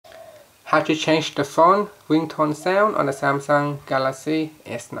how to change the phone ringtone sound on the Samsung Galaxy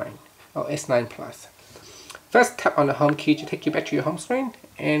S9 or S9 Plus. First, tap on the home key to take you back to your home screen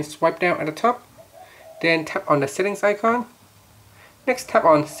and swipe down at the top. Then tap on the settings icon. Next, tap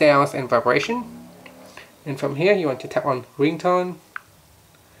on sounds and vibration. And from here, you want to tap on ringtone.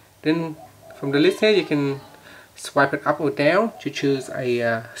 Then from the list here, you can swipe it up or down to choose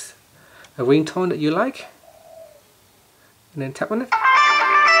a ringtone that you like. And then tap on it.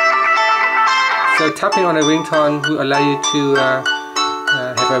 So tapping on a ringtone will allow you to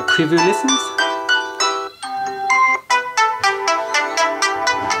have a preview listens.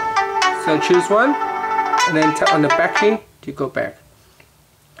 So choose one and then tap on the back key to go back.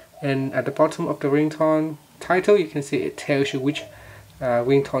 And at the bottom of the ringtone title, you can see it tells you which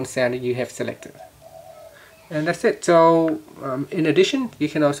ringtone sound that you have selected. And that's it. So in addition, you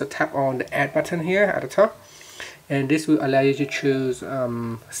can also tap on the add button here at the top, and this will allow you to choose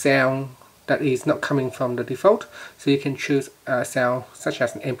sound that is not coming from the default. So you can choose sound such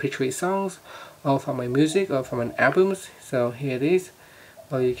as an MP3 songs, or from a music, or from an albums. So here it is.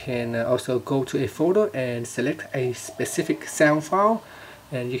 Or you can also go to a folder and select a specific sound file,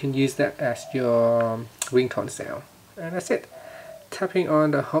 and you can use that as your ringtone sound. And that's it. Tapping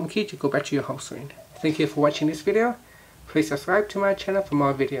on the home key to go back to your home screen. Thank you for watching this video. Please subscribe to my channel for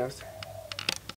more videos.